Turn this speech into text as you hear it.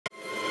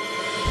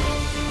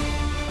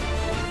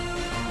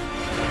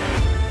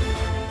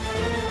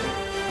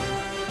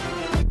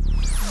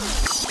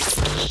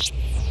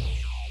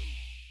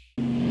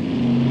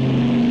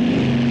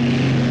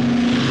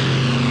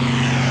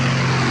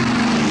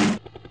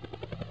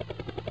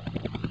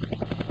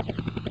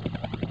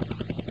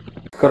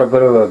got a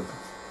bit of a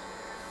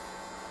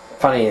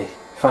funny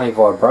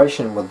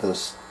vibration with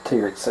this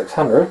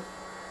TX600.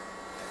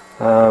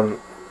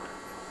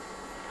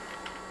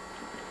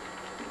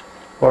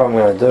 What I'm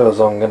going to do is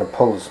I'm going to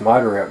pull this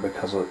motor out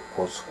because it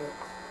was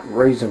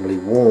reasonably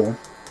warm,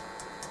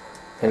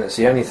 and it's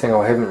the only thing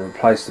I haven't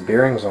replaced the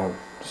bearings on,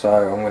 so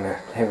I'm going to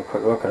have a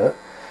quick look at it.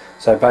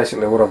 So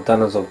basically what I've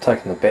done is I've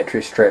taken the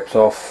battery straps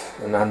off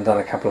and undone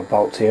a couple of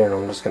bolts here, and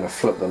I'm just going to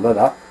flip the lid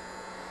up,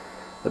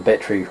 the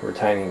battery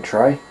retaining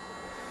tray,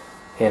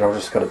 and I've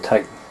just got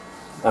to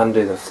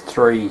undo the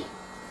three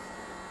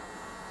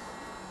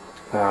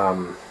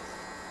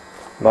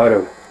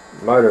motor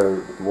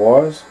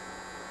wires,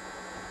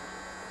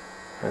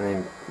 and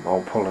then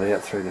I'll pull it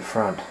out through the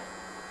front,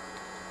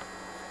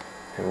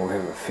 and we'll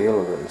have a feel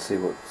of it and see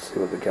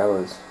what the go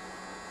is.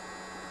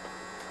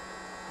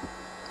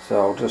 So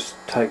I'll just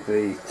take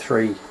the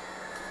three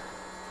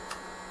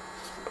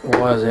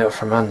wires out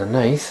from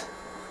underneath.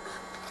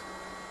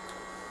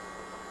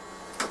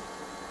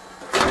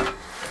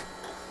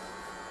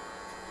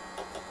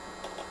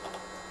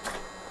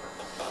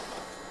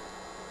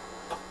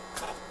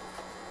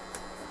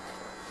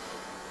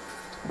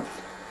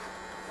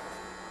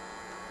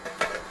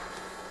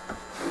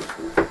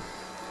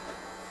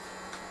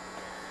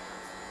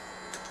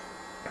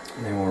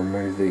 And then we'll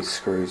remove these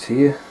screws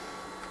here.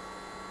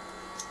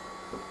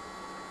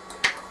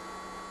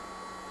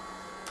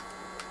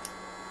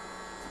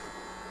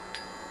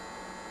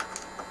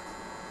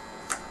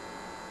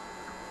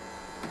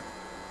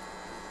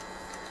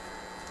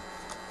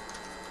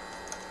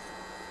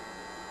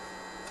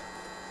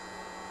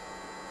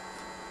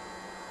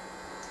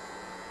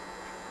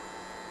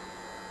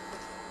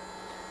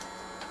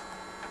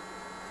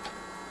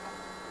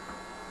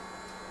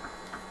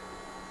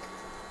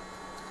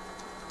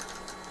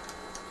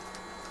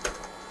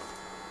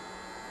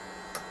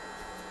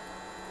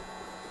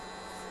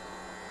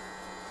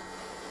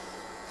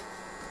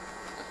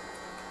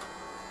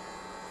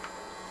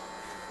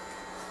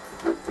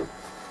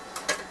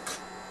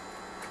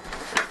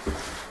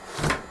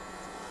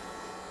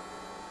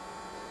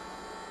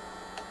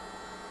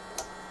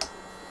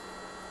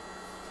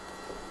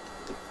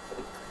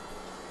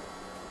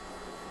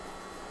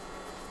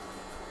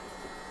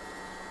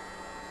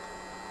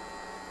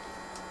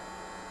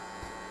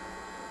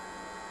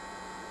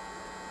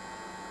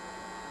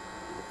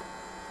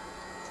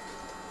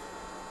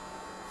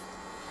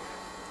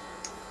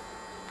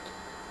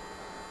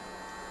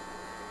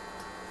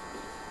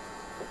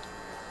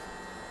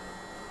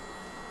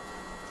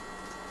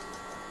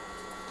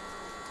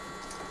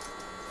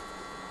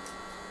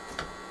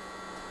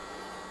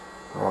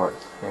 Right,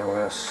 now we're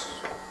going to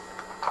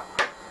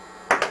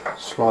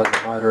slide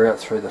the motor out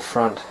through the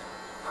front,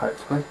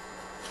 hopefully.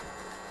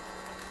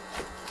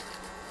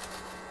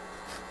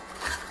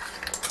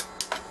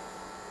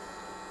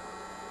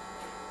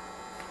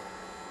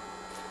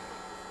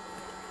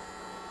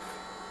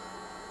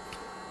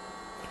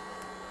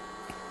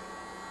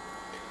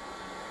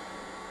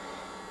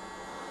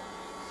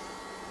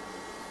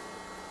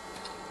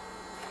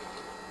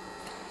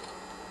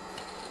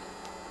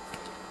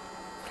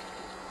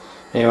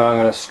 Anyway, I'm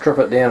going to strip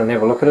it down and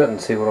have a look at it and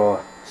see what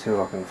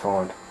I can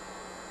find.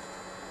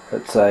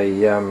 It's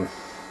a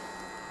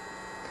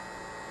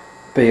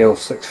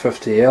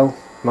BL650L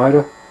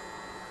motor.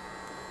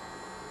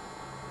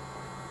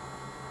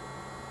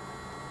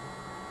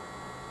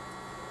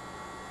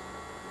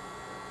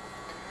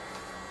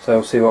 So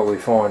we'll see what we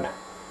find.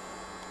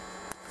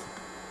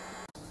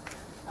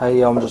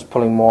 Hey, I'm just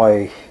pulling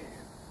my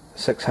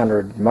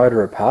 600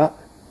 motor apart.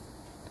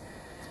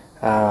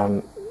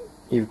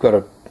 You've got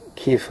to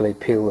carefully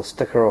peel the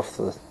sticker off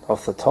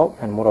the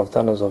top, and what I've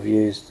done is I've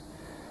used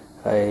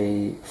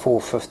a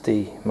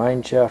 450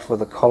 main shaft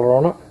with a collar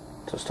on it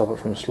to stop it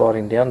from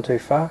sliding down too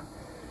far.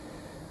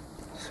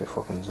 Let's see if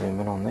I can zoom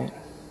in on that.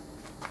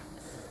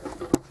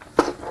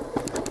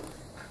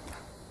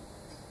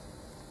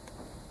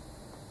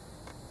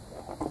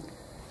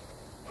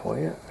 For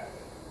you.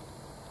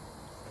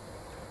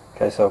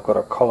 Okay, so I've got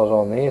a collar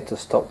on there to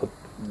stop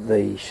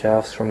the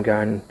shafts from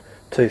going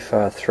too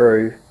far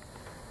through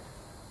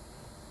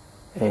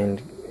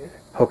and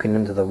hooking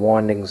into the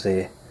windings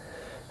there.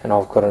 And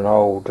I've got an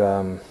old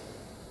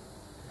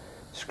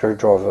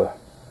screwdriver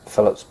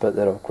Phillips bit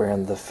that I've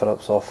ground the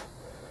Phillips off,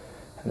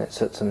 and that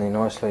sits in there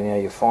nicely. Now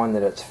you find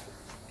that it's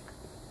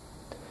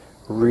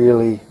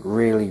really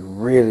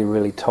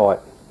tight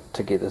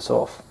to get this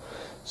off.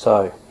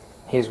 So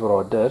here's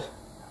what I did.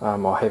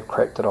 I have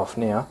cracked it off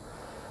now.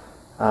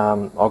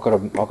 I've got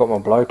my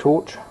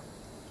blowtorch.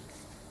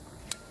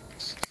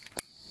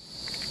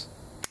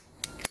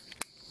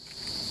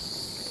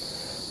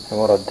 And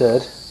what I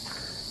did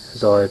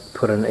is I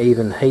put an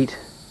even heat,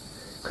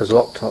 because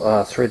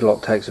thread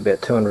lock takes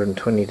about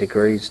 220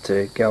 degrees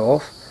to go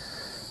off.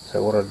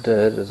 So what I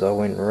did is I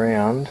went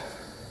round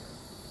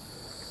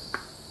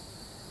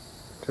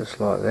just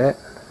like that.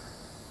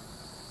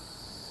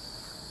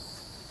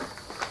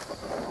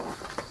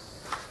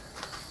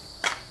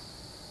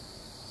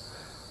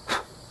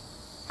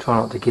 Try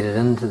not to get it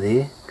into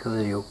there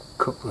because you'll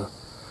cook the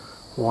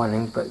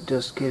winding, but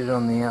just get it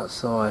on the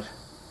outside.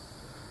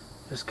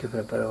 Just give it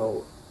a bit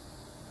of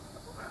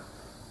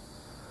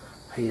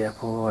heat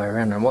up all the way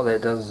around, and what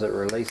that does is it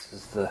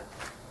releases the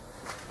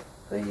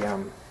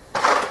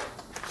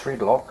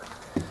thread lock.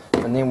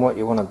 And then what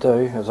you want to do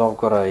is, I've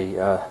got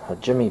a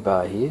jimmy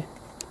bar here,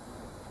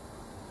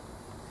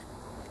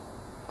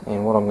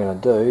 and what I'm going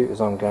to do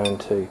is I'm going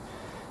to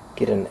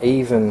get an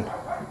even,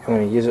 I'm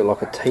going to use it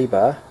like a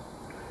T-bar,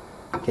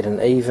 get an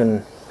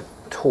even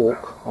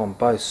torque on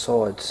both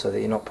sides so that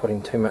you're not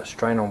putting too much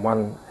strain on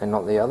one and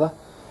not the other.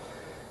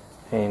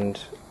 And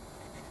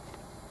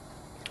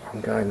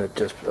I'm going to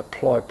just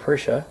apply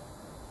pressure.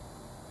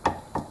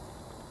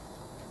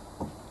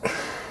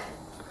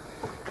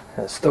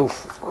 It's still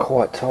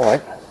quite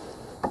tight,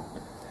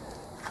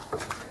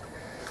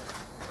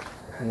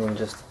 and then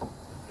just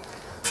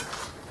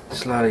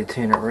slowly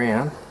turn it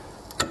around,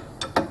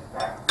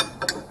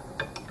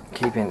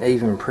 keeping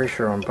even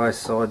pressure on both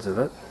sides of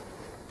it,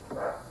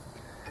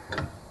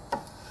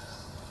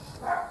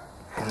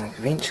 and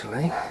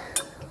eventually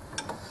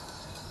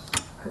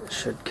it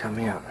should come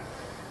out.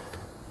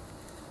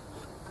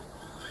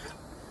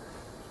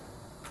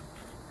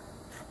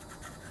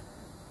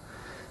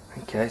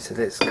 Okay, so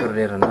that's got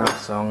it out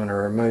enough, so I'm going to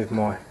remove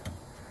my,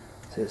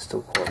 see it's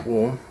still quite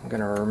warm, I'm going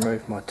to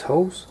remove my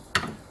tools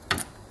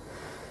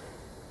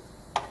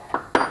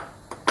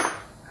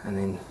and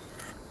then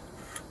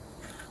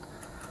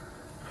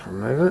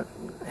remove it,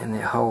 and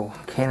that whole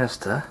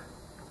canister,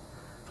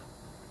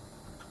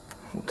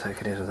 we'll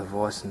take it out of the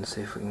vise and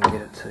see if we can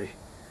get it to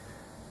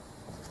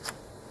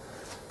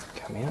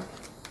come out.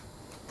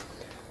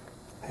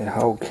 That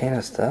whole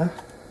canister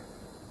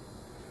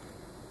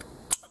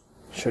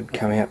should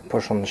come out,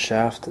 push on the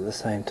shaft at the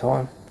same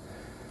time,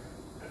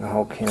 and the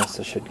whole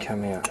canister should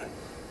come out.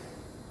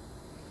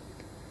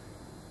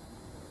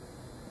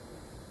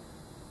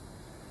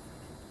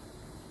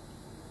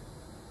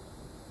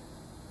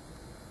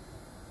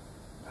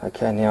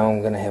 Okay, now I'm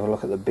going to have a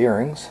look at the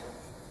bearings.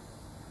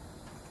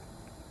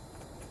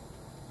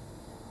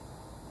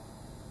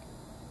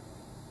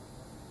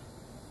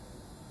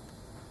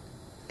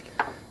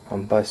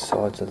 On both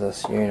sides of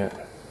this unit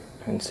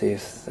and see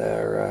if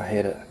they're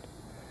headed.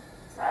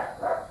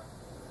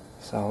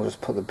 So I'll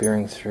just put the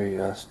bearing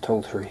through,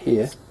 tool through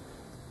here.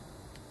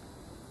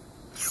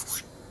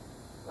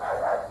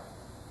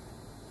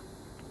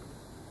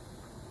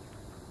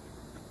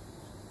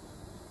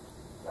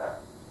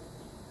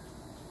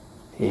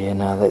 Yeah,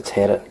 no, that's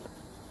had it.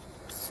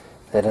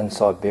 That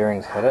inside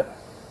bearing's had it.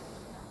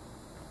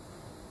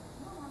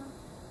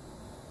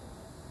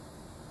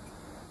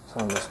 So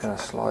I'm just going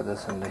to slide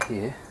this into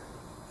here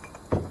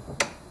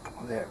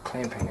without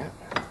clamping it.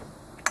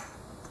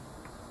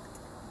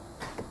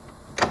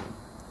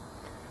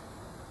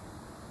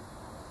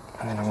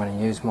 And then I'm going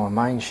to use my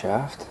main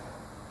shaft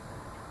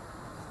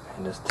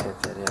and just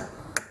tap that out.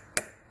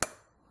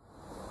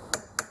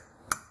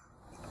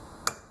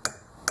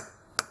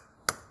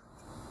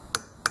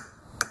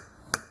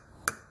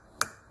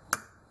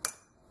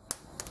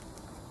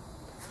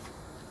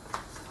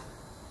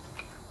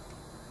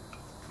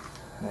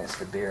 And that's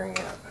the bearing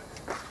out.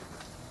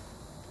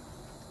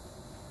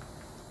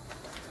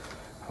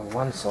 On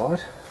one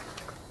side,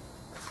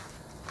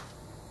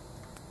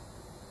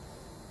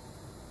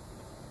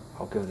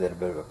 I'll give that a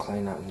bit of a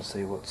clean up and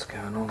see what's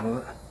going on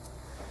with it.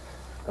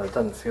 But it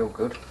doesn't feel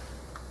good.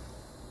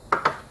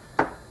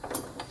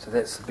 So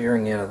that's the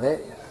bearing out of that.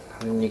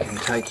 And then you can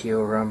take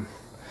your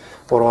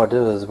what I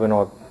did is when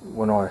I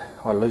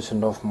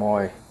loosened off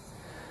my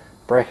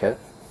bracket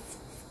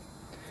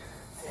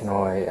and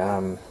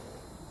I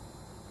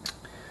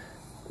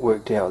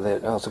worked out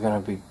that I was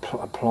going to be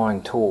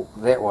applying torque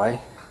that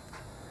way,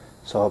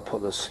 so I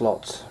put the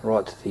slots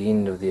right to the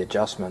end of the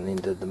adjustment and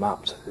then did them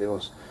up, so there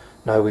was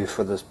nowhere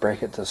for this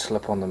bracket to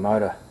slip on the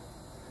motor.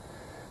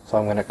 So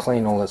I'm going to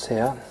clean all this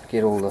out,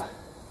 get all the,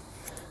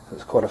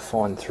 there's quite a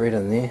fine thread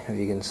in there if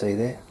you can see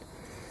that,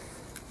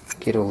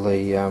 get all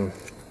the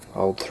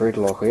old thread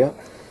lock out.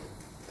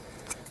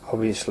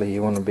 Obviously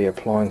you want to be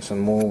applying some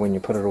more when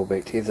you put it all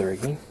back together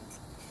again.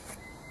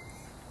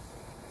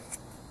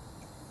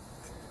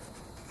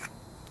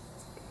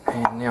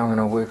 And now I'm going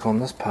to work on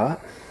this part.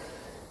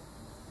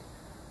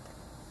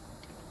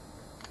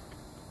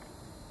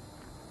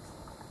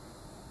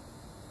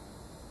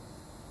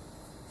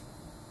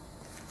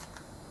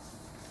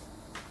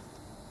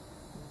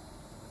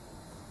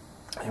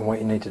 And what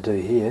you need to do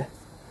here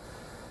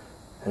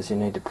is you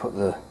need to put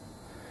the,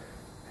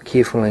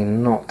 carefully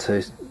not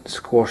to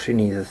squash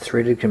any of the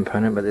threaded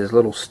component, but there's a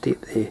little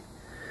step there,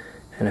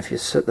 and if you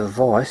sit the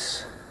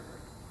vise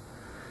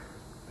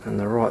in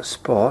the right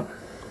spot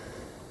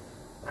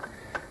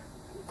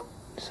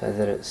so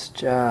that it's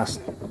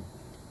just do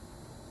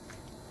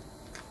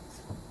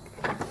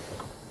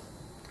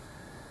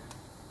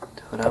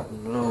it up a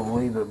little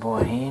wee bit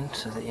by hand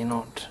so that you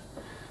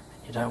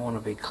don't want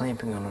to be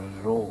clamping on it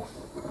at all,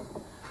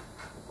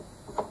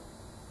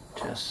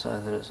 just so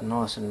that it's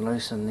nice and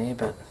loose in there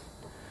but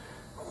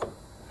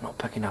not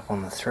picking up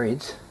on the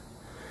threads.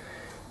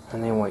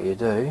 And then what you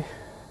do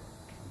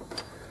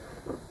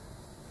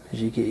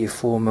is you get your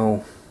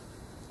 4mm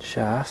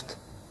shaft.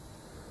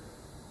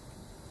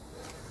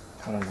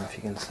 I don't know if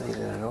you can see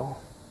that at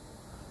all.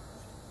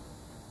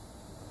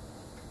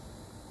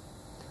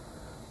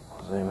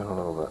 I'll zoom in a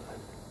little bit.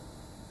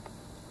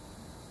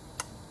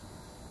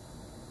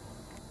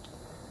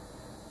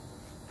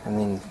 And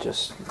then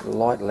just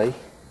lightly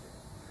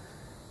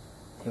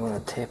you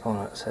want to tap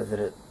on it so that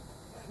it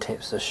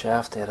taps the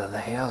shaft out of the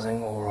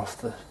housing or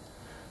off the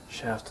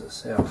shaft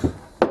itself.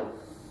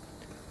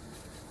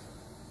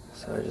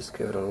 So just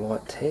give it a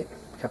light tap,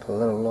 a couple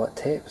of little light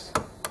taps.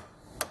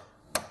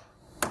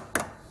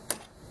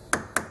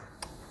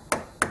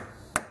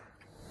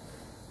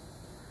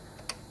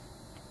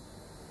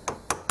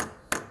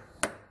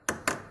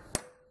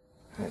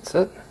 That's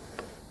it.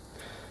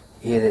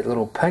 You hear that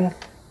little ping?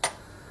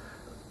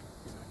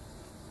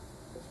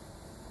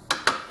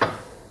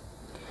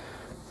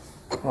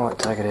 Right,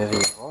 take it out of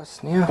your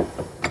vise now.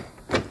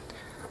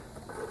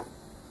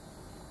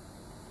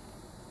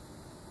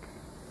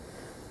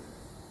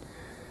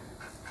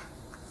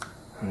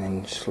 And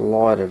then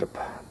slide it up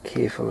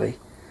carefully.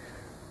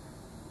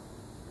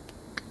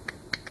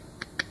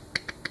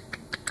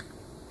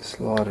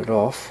 Slide it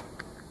off.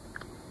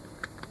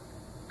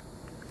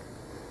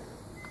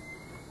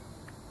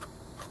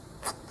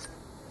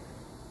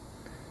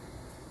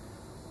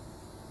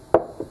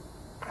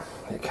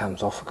 It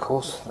comes off, of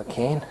course, the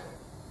can.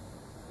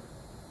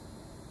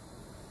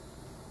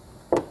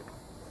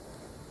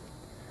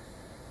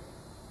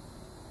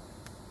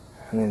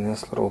 And then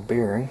this little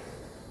bearing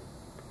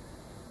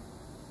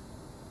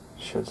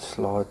should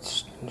slide,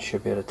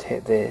 should be able to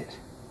tap that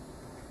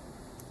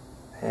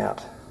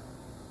out.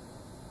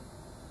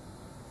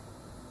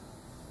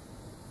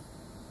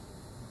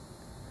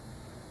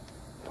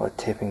 By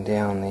tapping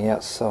down on the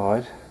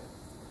outside.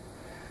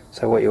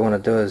 So what you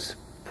want to do is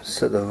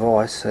sit the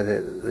vise so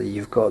that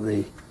you've got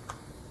the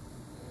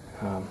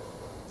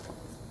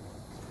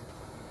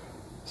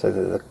so that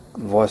the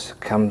vise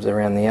comes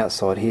around the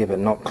outside here but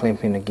not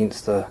clamping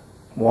against the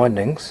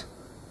windings.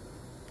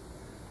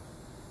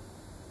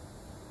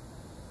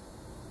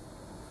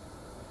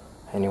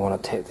 And you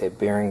want to tap that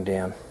bearing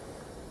down.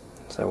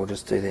 So we'll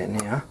just do that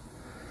now.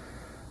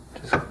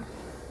 Just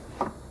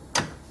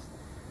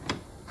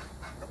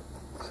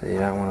so you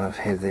don't want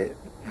to have that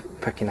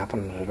picking up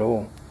on it at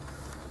all.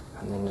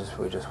 And then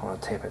we just want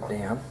to tap it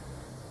down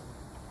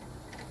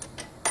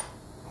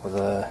with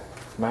a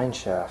main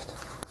shaft.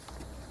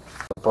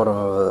 At the bottom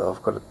of it,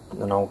 I've got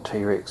an old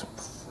T-Rex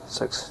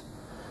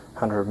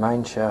 600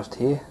 main shaft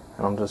here,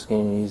 and I'm just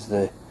going to use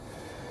the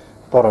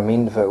bottom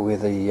end of it where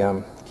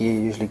the gear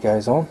usually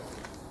goes on,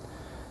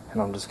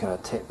 and I'm just going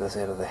to tap this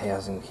out of the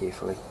housing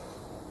carefully.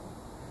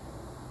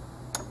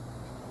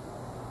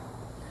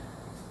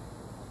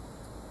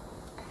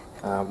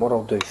 What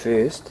I'll do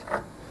first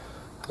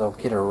is I'll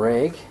get a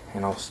rag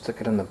and I'll stick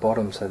it in the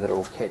bottom so that it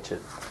will catch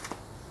it.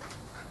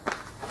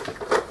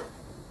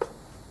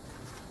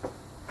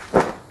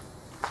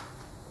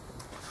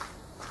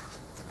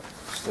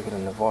 Stick it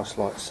in the vise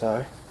like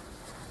so,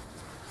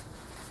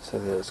 so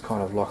that it's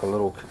kind of like a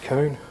little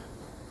cocoon,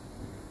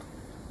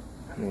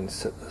 and then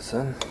sit this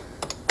in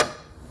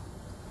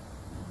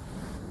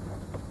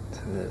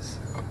so that it's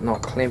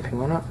not clamping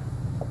on it.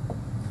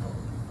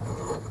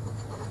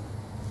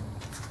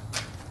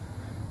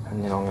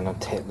 And then I'm going to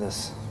tap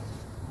this.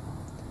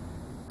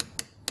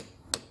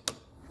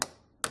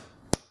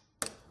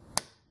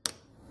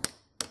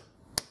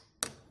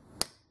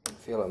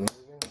 Feel it moving.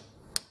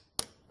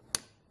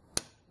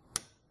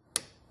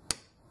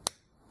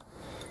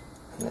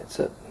 And that's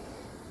it.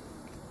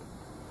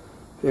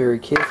 Very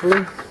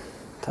carefully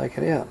take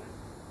it out.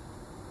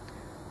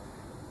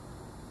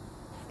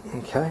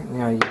 Okay,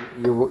 now you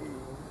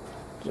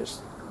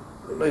just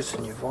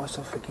loosen your vise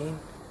off again.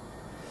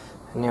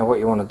 And now what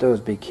you want to do is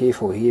be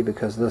careful here,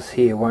 because this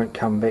here won't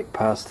come back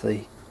past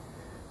the,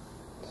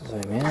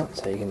 zoom out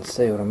so you can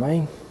see what I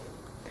mean.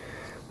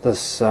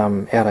 This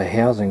outer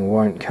housing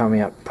won't come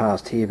out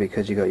past here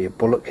because you got your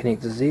bullet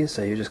connectors there,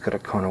 so you just got to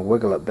kind of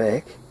wiggle it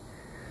back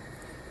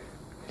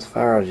as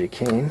far as you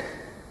can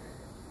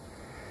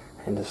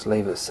and just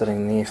leave it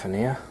sitting there for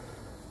now,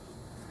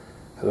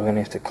 because we're going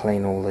to have to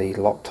clean all the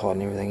Loctite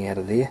and everything out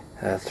of there,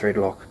 thread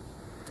lock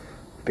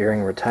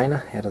bearing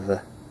retainer out of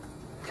the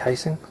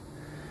casing.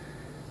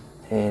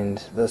 And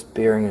this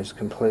bearing is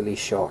completely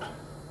shot.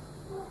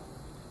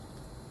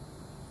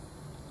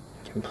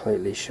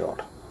 Completely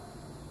shot.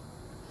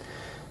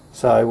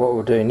 So what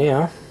we'll do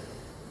now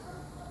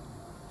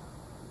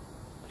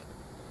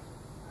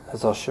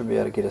is I should be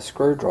able to get a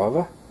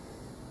screwdriver,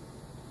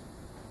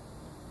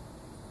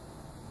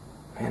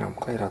 and I'm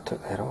glad I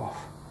took that off.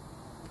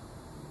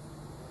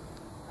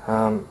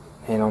 And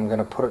I'm going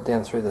to put it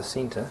down through the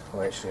centre.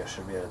 Well, actually I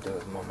should be able to do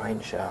it with my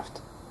main shaft.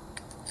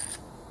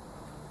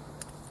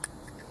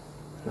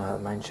 No,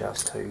 the main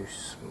shaft's too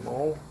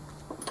small.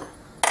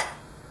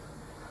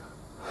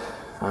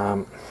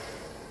 I'll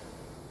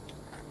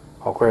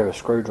grab a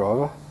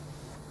screwdriver.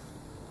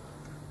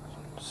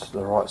 It's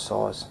the right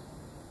size.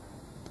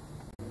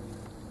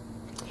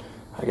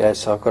 Okay,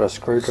 so I've got a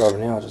screwdriver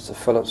now, just a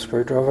Phillips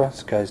screwdriver.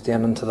 It goes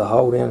down into the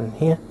hole down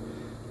here.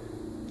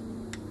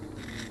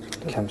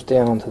 It comes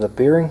down onto the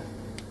bearing,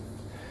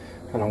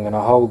 and I'm going to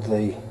hold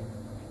the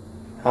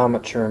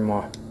armature in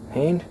my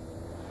hand,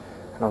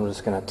 and I'm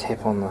just going to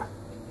tap on the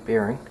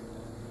bearing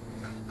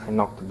and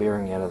knock the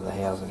bearing out of the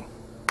housing.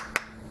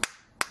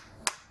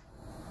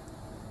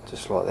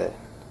 Just like that.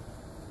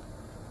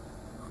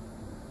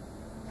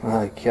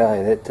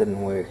 Okay, that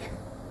didn't work.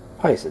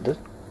 Oh yes, it did.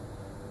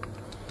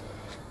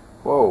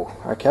 Whoa,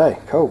 okay,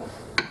 cool.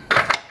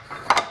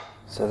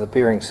 So the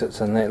bearing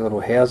sits in that little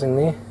housing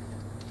there.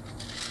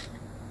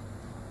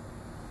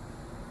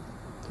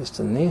 Just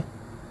in there.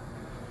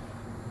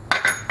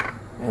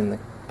 And the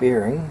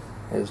bearing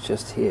is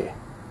just here.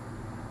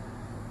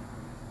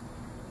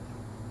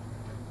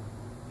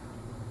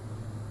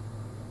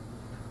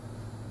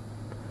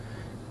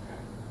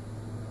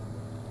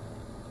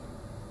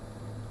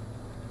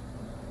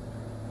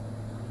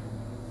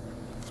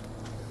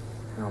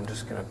 I'm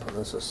just going to put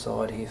this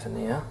aside here for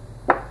now,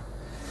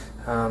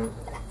 and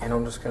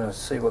I'm just going to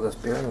see what this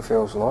bearing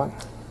feels like.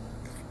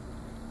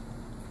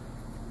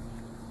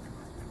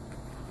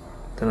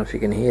 Don't know if you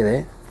can hear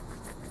that,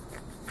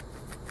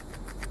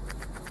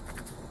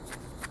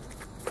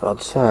 but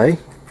I'd say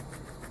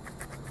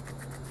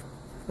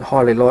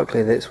highly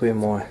likely that's where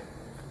my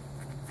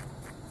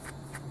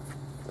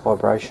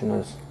vibration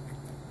is.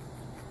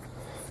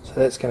 So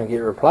that's going to get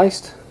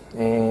replaced,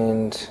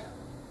 and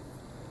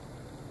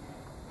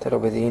that'll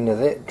be the end of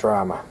that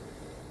drama.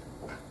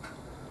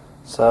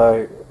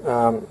 So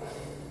I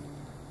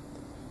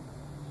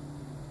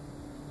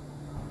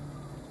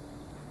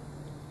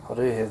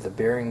do have the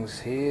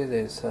bearings here.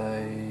 There's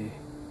a,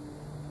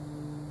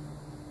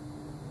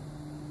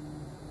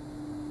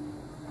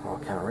 oh, I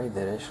can't read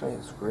that actually,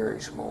 it's very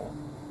small.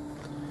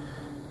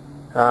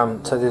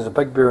 So there's a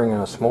big bearing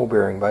and a small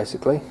bearing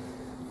basically.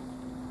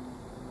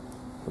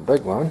 The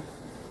big one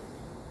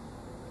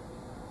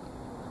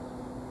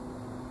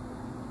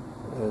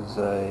is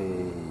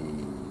a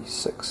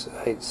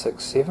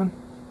 6867.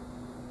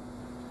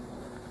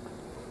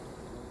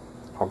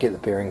 I'll get the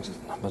bearings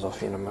numbers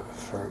off you in a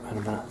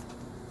minute.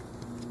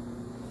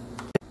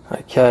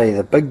 Okay,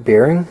 the big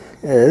bearing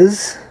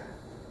is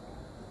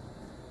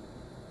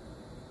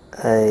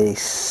a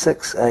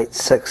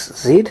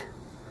 686Z,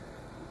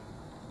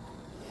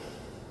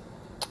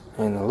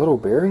 and the little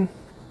bearing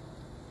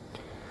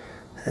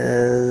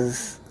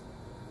is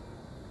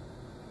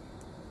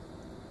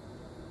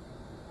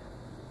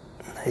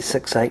a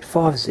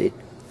 685Z.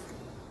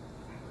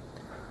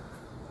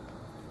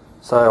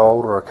 So I'll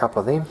order a couple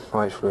of them.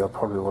 Actually, I'll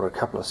probably order a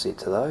couple of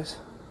sets of those,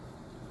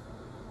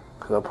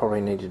 because I'll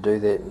probably need to do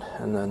that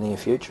in the near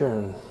future,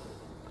 and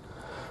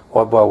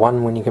why buy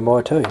one when you can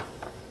buy two?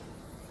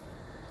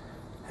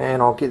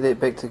 And I'll get that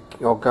back to,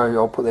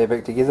 I'll put that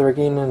back together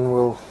again and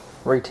we'll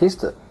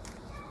retest it.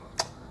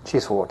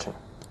 Cheers for watching.